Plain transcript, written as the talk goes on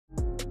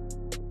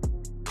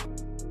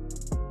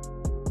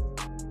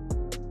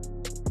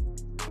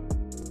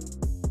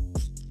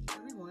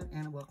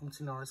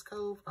to Noras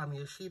Cove. I'm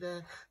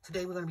Yoshida.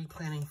 Today we're going to be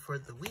planning for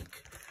the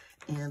week.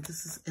 And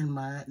this is in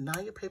my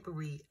Naya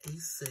Papery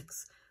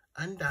A6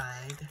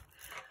 undyed.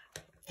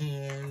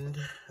 And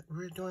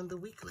we're doing the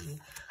weekly.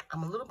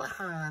 I'm a little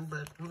behind,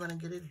 but we're going to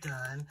get it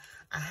done.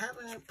 I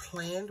haven't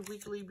planned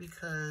weekly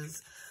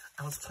because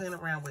I was playing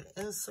around with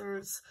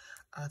inserts.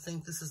 I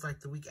think this is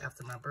like the week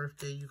after my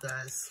birthday, you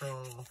guys.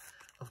 So,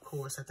 of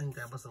course, I think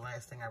that was the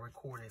last thing I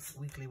recorded.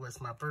 Weekly was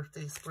my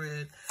birthday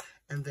spread.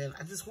 And then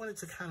I just wanted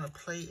to kind of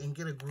play and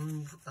get a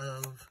groove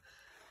of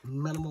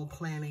minimal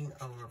planning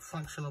or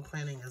functional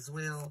planning as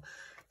well.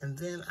 And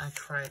then I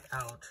tried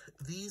out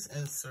these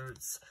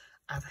inserts.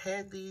 I've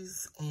had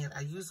these and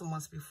I used them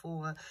once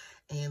before,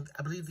 and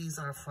I believe these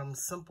are from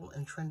Simple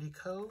and Trendy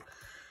Co.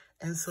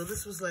 And so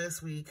this was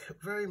last week,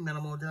 very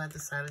minimal. Then I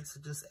decided to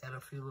just add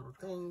a few little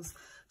things.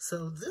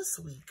 So this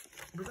week,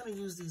 we're going to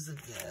use these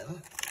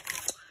again.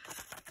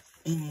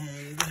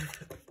 And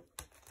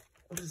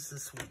what is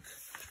this week?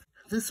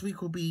 This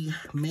week will be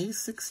May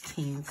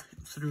 16th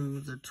through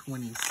the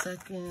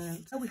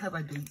 22nd. So we have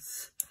our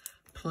dates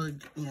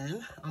plugged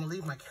in. I'm going to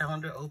leave my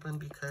calendar open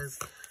because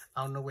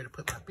I don't know where to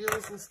put my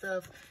bills and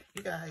stuff.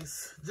 You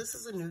guys, this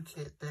is a new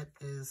kit that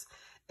is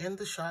in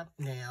the shop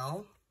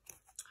now.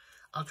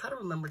 I'll try to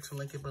remember to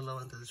link it below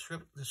in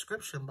the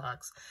description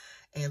box.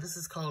 And this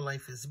is called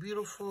Life is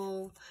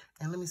Beautiful.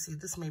 And let me see,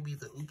 this may be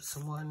the Oops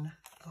one.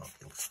 I don't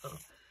think so.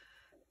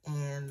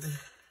 And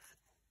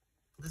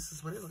this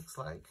is what it looks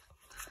like.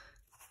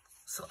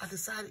 So I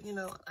decided, you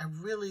know,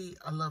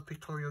 I love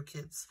pictorial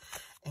kits,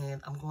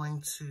 and I'm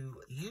going to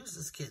use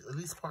this kit, at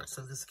least parts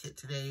of this kit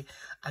today.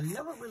 I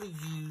never really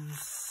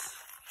use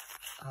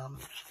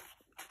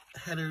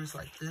headers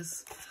like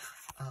this,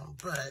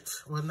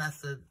 well, not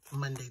the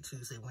Monday,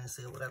 Tuesday,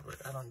 Wednesday, or whatever.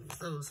 I don't use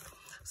those.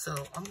 So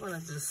I'm going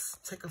to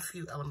just take a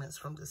few elements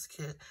from this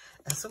kit,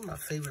 and some of my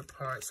favorite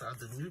parts are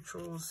the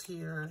neutrals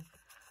here.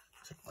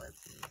 Take one of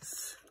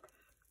these,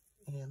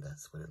 and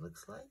that's what it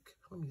looks like.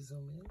 Let me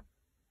zoom in.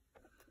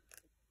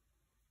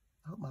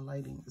 I hope my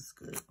lighting is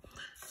good.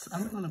 So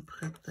I'm going to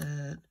put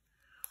that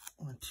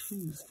on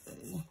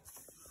Tuesday.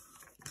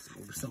 Let's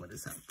move some of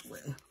this out of the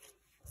way.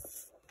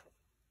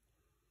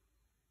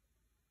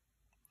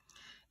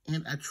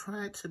 And I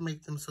tried to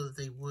make them so that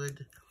they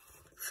would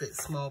fit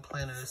small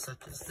planners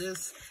such as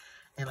this.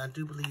 And I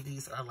do believe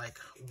these are like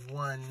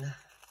 1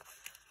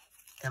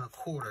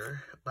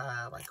 1/4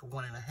 by like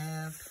 1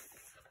 1/2.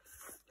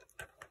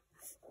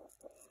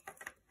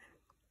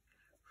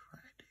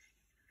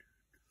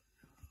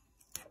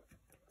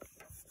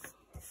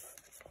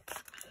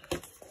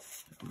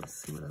 Let's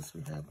see what else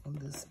we have on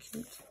this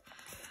kit.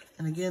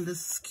 And again,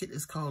 this kit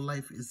is called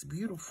Life is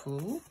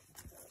Beautiful.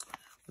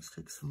 Let's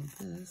take some of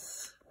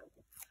this.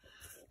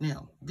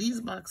 Now, these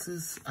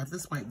boxes,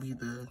 this might be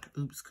the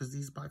Oops, because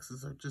these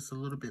boxes are just a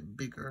little bit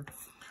bigger.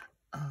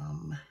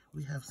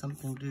 We have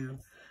something due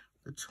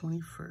the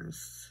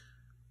 21st.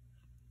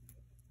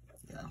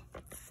 Yeah.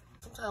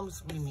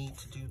 Sometimes we need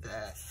to do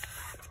that.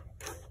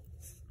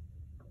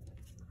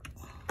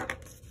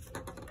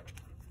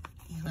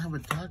 And I have a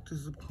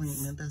doctor's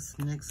appointment. That's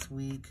next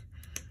week.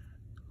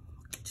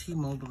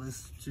 T-Mobile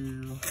is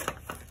due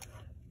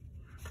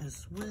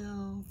as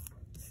well.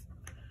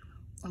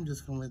 I'm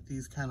just going to let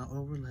these kind of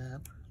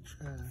overlap.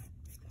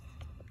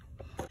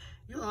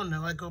 You all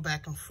know I go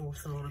back and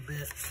forth a little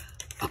bit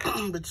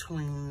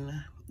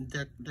between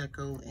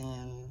deco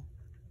and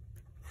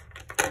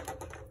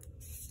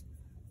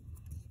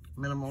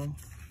minimal.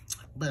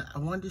 But I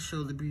wanted to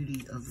show the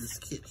beauty of this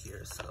kit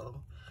here.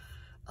 So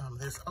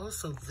there's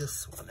also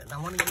this one. And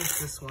I want to use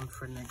this one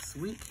for next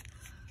week.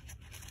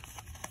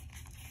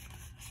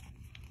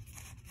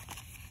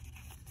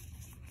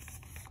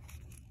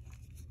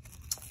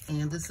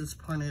 And this is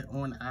printed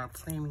on our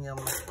premium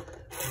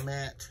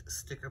matte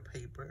sticker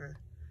paper.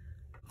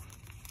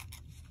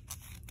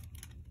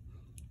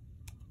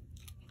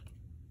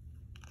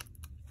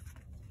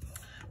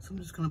 So I'm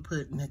just going to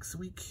put next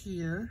week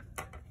here,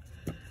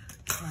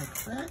 like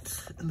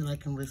that. And then I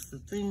can list the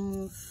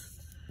things.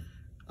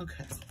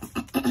 Okay.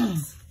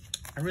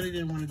 I really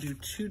didn't want to do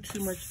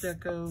too much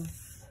deco,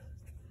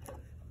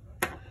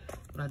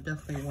 but I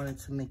definitely wanted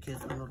to make it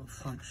a little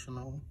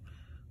functional.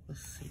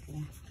 Let's see, did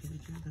we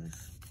do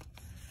this?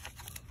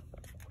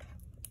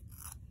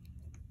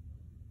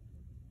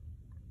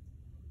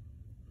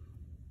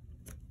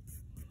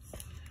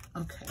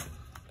 Okay,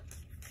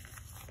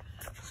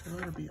 so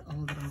that'll be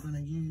all that I'm going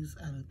to use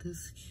out of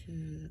this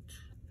kit.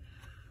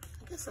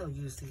 I guess I'll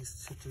use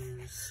these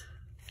to-dos.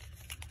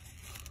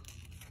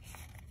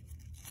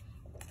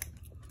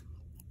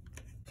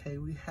 Okay,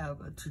 we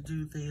have a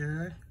to-do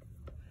there.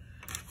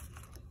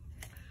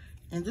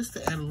 And just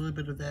to add a little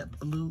bit of that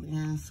blue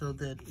in so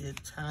that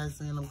it ties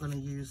in, I'm going to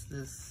use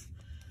this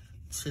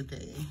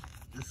today,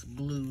 this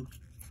blue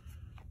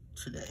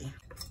today.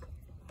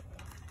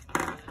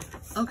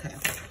 Okay,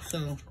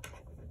 so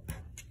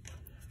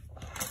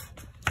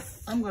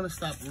I'm going to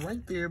stop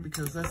right there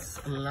because that's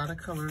a lot of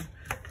color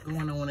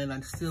going on, and I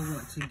still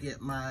want to get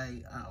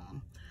my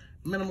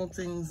minimal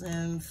things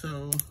in.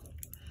 So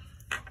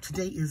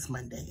Today is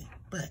Monday,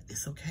 but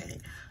it's okay.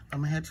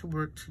 I had to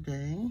work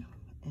today,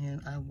 and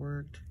I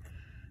worked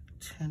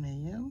 10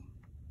 a.m.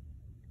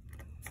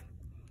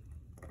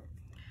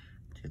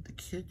 Did the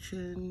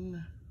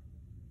kitchen.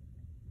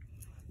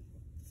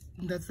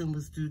 Nothing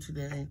was due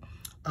today.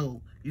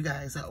 Oh, you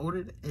guys, I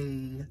ordered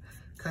a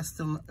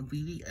custom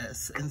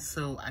BDS, and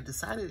so I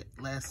decided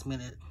last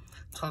minute,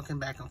 talking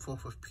back and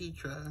forth with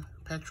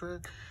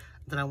Petra,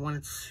 that I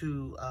wanted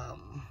to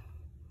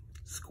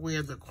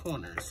square the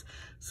corners.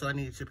 So I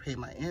needed to pay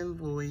my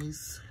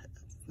invoice,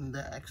 and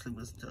that actually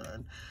was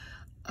done.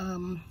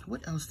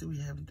 What else do we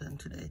have done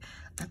today?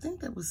 I think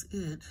that was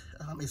it.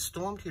 It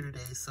stormed here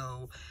today,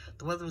 so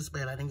the weather was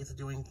bad. I didn't get to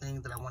do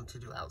anything that I wanted to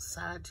do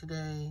outside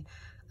today.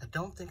 I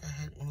don't think I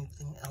had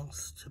anything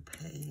else to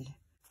pay.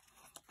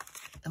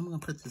 I'm gonna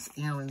put this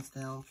errands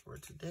down for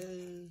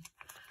today.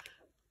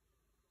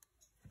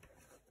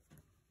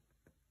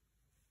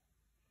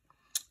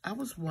 I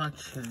was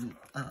watching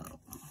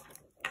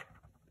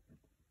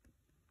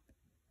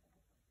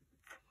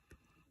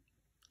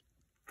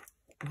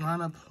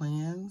Rana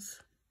Plans,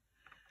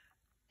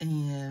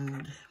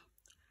 and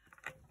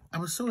I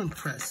was so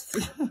impressed.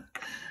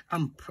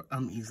 I'm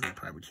easily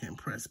probably too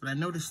impressed, but I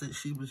noticed that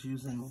she was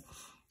using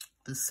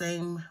the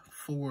same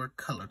 4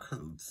 color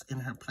codes in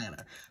her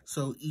planner.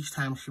 So each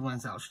time she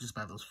runs out, she just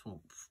buys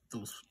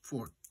those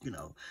four, you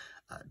know,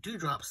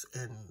 dewdrops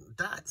and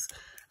dots.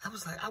 I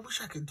was like, I wish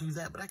I could do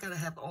that, but I gotta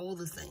have all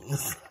the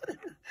things.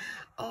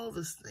 All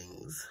the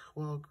things.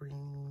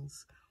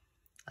 Walgreens.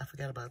 I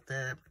forgot about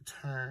that.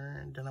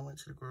 Returned. Then I went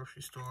to the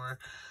grocery store.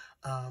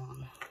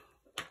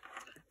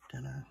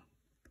 Dinner.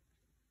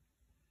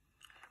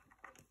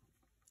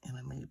 And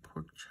I made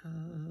pork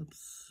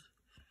chops.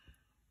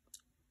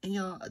 And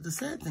y'all, the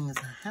sad thing is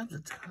I have the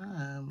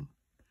time.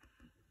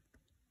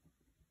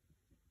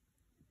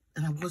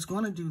 And I was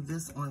going to do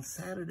this on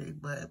Saturday,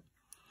 but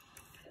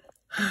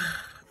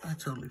I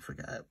totally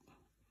forgot.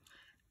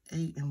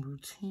 AM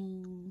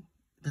routine.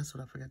 That's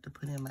what I forgot to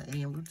put in my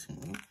AM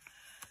routine.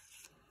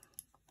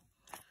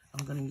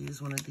 I'm going to use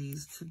one of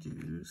these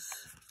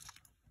to-dos.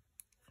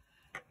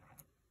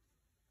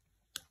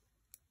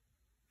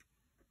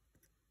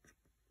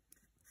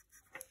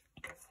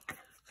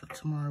 So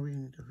tomorrow we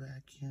need to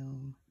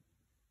vacuum.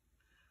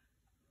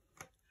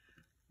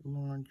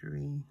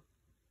 Laundry.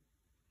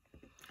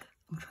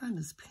 I'm trying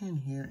this pen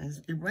here, and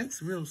it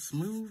writes real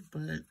smooth,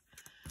 but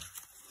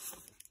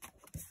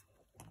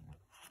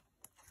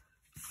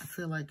I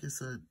feel like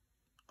it's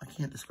I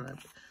can't describe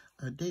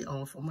it, a day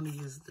off. I'm going to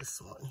use this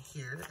one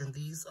here, and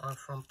these are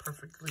from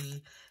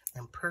Perfectly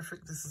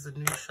Imperfect. This is a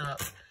new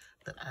shop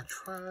that I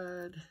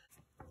tried.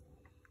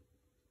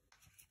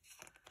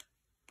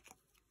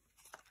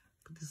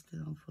 Put this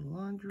down for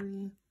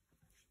laundry.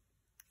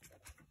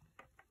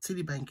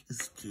 Citibank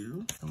is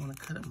due. I want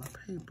to cut up my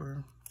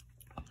paper.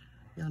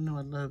 Y'all know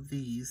I love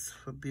these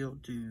for bill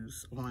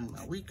dues on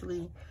my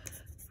weekly.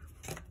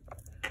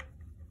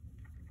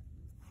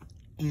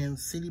 And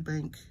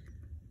Citibank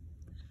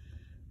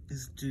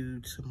is due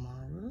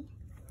tomorrow.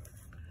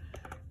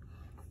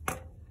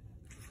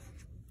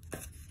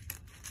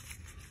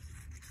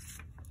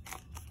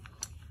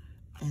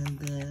 And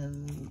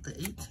then the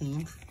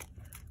 18th,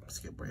 let's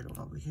get right on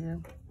over here.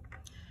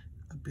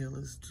 A bill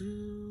is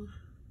due.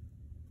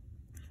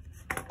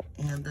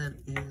 And that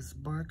is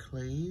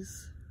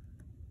Barclays.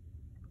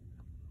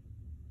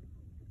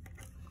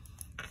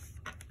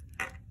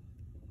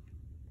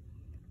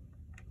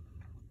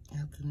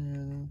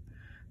 Afternoon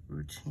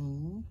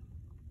routine.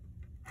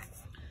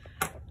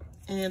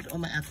 And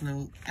on my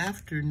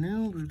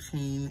afternoon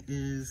routine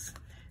is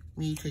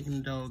me taking the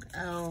dog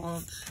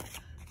out,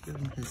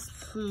 giving him his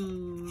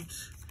food.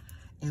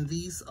 And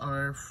these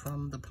are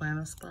from the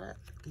planner spot,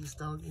 these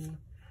doggy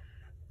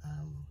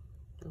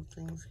little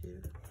things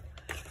here.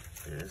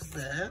 There's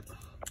that.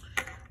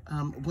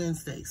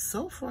 Wednesday.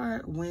 So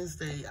far,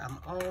 Wednesday, I'm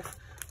off.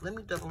 Let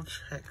me double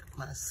check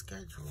my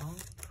schedule,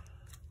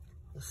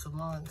 the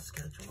salon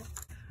schedule.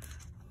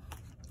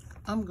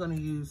 I'm going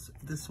to use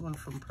this one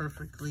from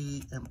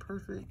Perfectly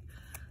Imperfect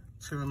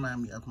to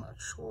remind me of my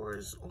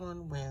chores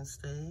on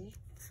Wednesday.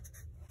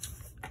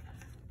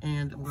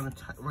 And I'm going to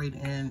write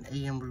in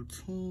AM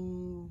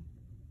routine.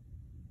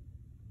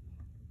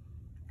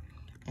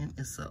 And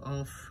it's an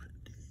off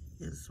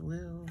day as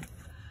well.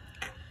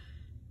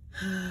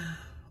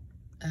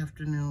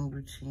 Afternoon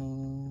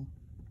routine.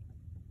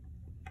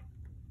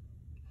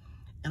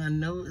 And I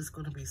know it's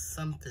going to be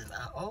something.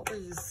 I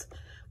always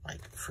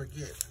like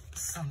forget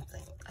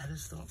something. I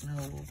just don't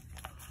know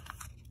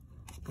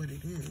what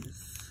it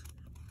is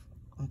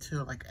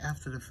until like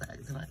after the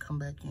fact. Then I come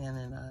back in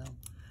and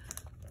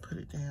put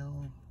it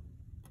down.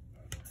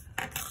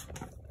 I'm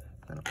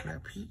gonna put our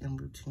PM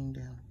routine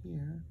down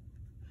here.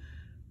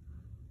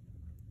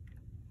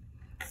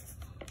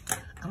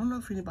 I don't know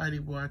if anybody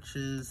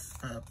watches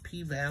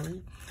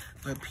P-Valley,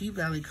 but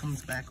P-Valley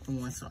comes back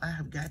on, so I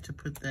have got to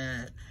put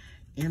that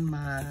in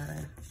my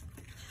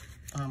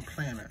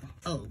planner.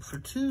 Oh, for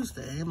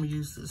Tuesday, I'm gonna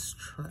use this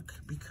truck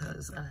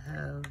because I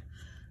have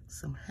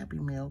some Happy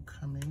Mail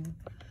coming.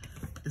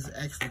 is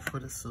actually for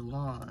the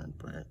salon,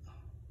 but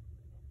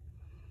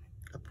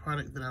a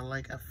product that I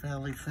like, I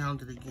finally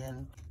found it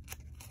again.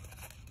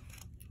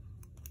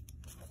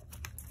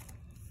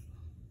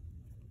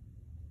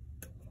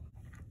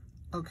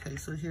 Okay,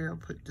 so here I'll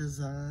put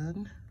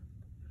design.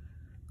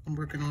 I'm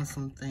working on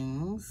some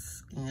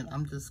things, and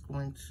I'm just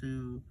going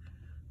to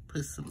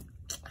put some,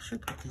 I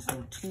should put these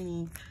little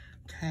teeny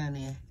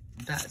tiny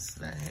dots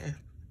that I have.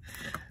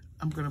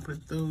 I'm gonna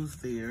put those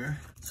there.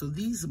 So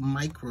these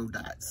micro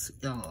dots,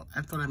 y'all,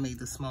 I thought I made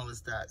the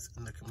smallest dots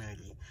in the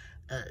community.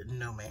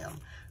 No ma'am,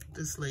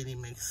 this lady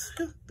makes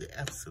the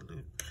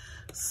absolute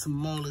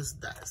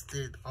smallest dots.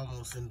 They're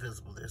almost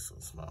invisible, they're so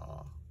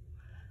small.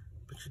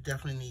 But you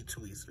definitely need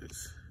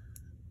tweezers.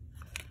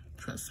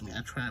 Trust me,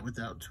 I tried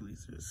without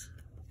tweezers.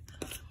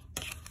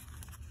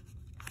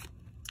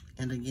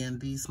 And again,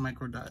 these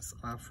micro dots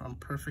are from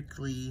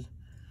Perfectly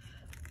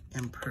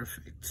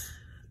Imperfect.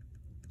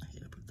 I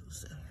hate to put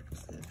those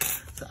there.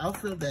 So I'll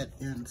fill that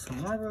in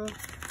tomorrow.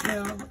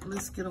 Now,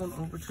 let's get on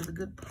over to the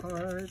good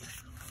part.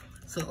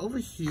 So over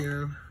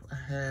here, I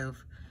have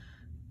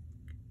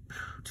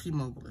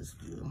T-Mobile is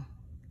due.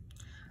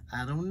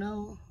 I don't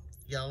know.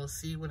 Y'all will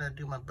see when I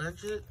do my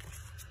budget.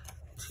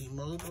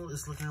 T-Mobile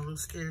is looking a little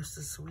scarce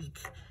this week.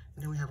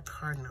 And then we have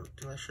Car Note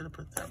due. I should have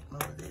put that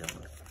one over there. I'm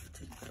going to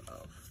take that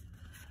off.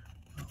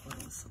 Oh,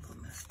 it was a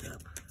little messed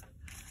up.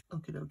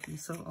 Okie dokie.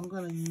 So I'm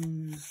going to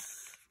use...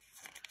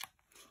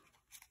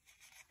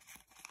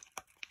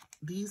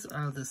 These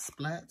are the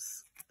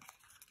splats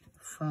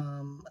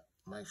from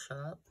my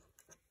shop.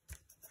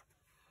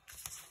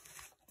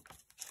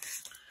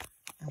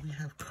 And we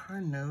have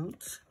Car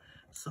Note.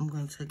 So I'm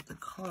going to take the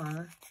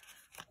car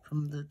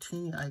from the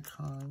teeny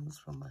icons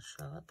from my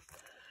shop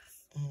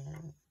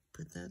and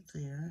put that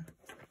there.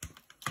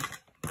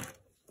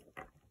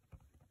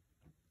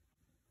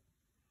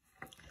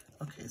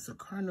 Okay, so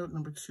Car Note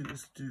number 2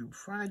 is due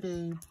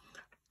Friday.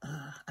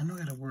 I know I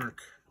gotta work.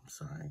 I'm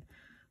sorry.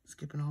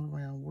 Skipping all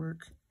around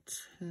work.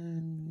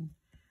 10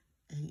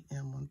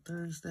 a.m. on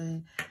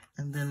Thursday.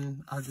 And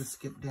then I'll just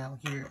skip down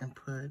here and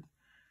put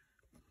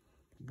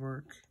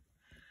work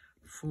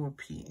 4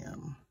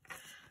 p.m.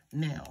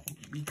 Now,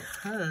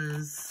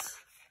 because,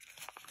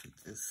 take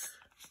this,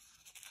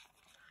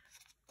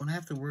 when I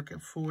have to work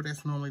at 4,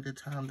 that's normally the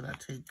time that I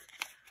take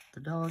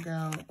the dog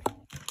out.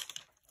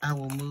 I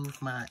will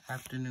move my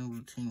afternoon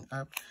routine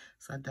up,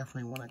 so I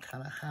definitely want to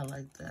kind of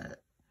highlight that.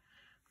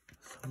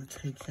 So I'm going to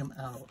take him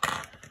out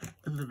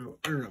a little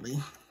early.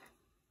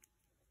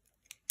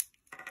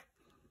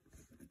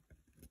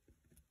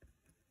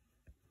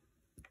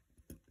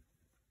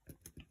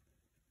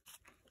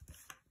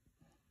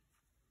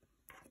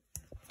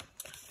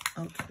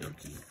 Okay,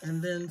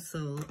 and then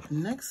so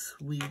next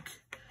week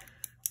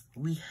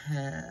we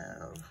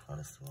have, oh,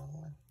 that's the wrong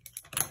one.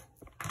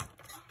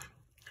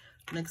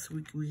 Next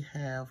week we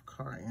have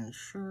car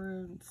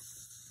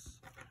insurance,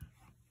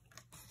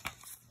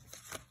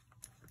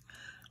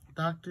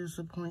 doctor's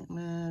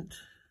appointment,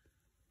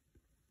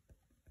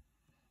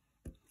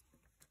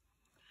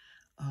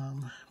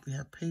 we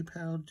have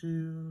PayPal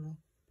due,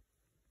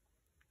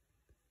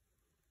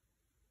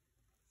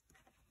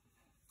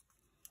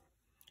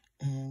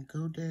 and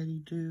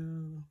GoDaddy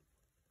due.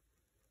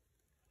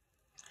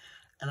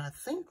 And I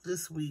think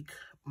this week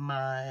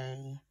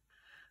my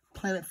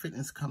Planet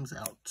Fitness comes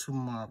out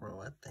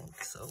tomorrow, I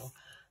think. So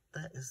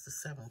that is the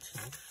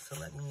 17th. So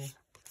let me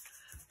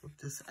put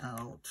this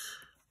out.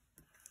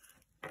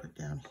 Put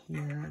down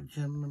here,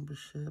 gym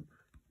membership.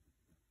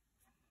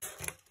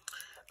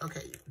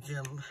 Okay,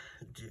 gym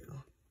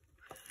due.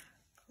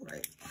 All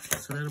right,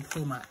 so that'll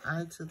pull my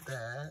eye to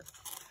that.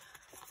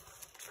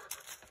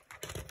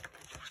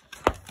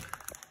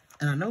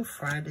 And I know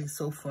Friday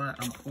so far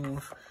I'm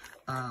off.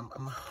 I'm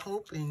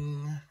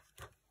hoping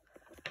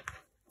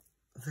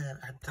that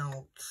I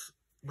don't,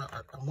 well,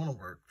 I want to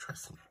work,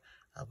 trust me.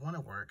 I want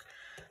to work.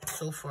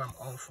 So far I'm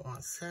off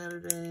on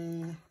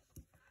Saturday.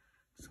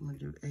 So I'm going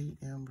to do 8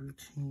 a.m.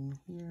 routine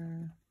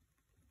here.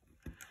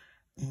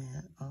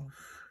 And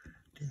off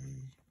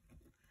day.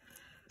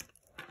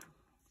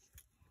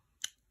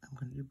 I'm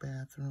going to do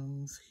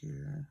bathrooms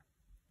here.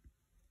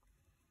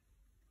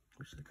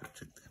 Wish I could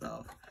take that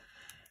off.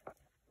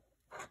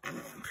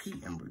 And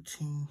PM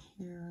routine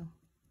here.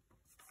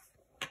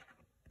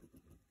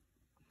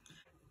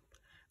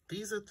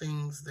 These are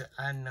things that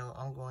I know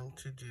I'm going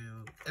to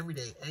do every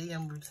day.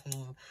 AM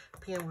routine,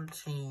 PM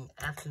routine,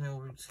 afternoon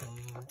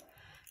routine.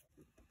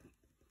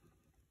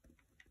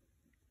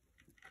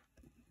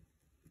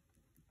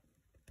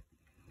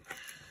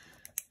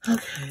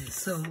 Okay,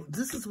 so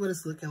this is what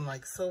it's looking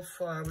like so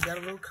far. We got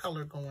a little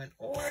color going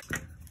on.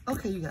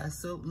 Okay, you guys,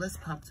 so let's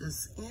pop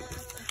this in.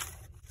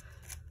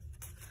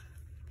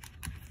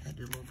 I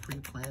did a little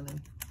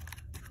pre-planning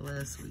for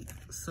last week.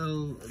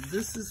 So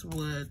this is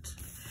what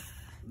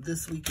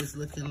this week is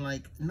looking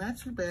like. Not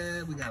too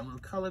bad. We got a little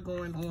color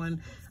going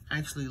on. I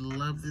actually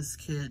love this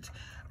kit.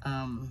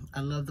 I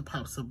love the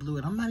pops of blue,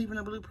 and I'm not even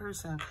a blue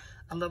person.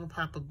 I love a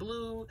pop of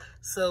blue.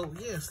 So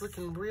yeah, it's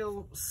looking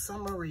real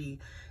summery,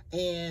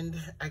 and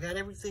I got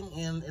everything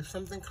in. If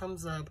something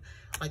comes up,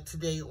 like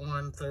today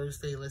on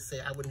Thursday, let's say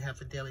I wouldn't have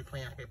the daily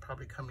plan, I could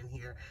probably come in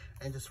here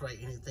and just write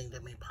anything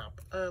that may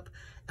pop up.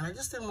 And I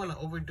just didn't want to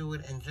overdo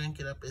it and jank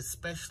it up,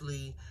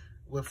 especially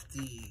with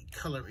the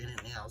color in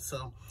it now.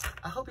 So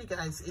I hope you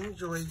guys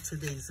enjoyed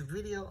today's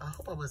video. I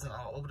hope I wasn't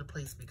all over the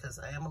place because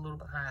I am a little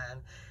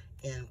behind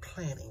in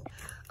planning.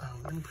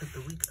 Let me put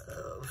the week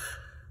of,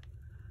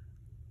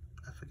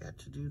 I forgot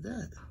to do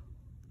that.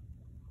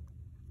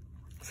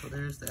 So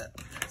there's that.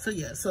 So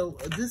yeah, so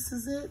this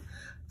is it.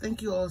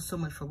 Thank you all so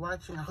much for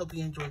watching. I hope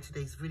you enjoyed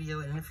today's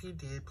video. And if you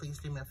did, please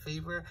do me a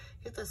favor.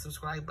 Hit that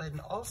subscribe button.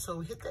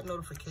 Also, hit that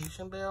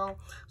notification bell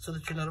so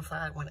that you're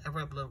notified whenever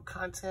I upload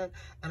content.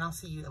 And I'll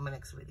see you in my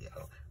next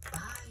video.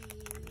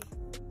 Bye.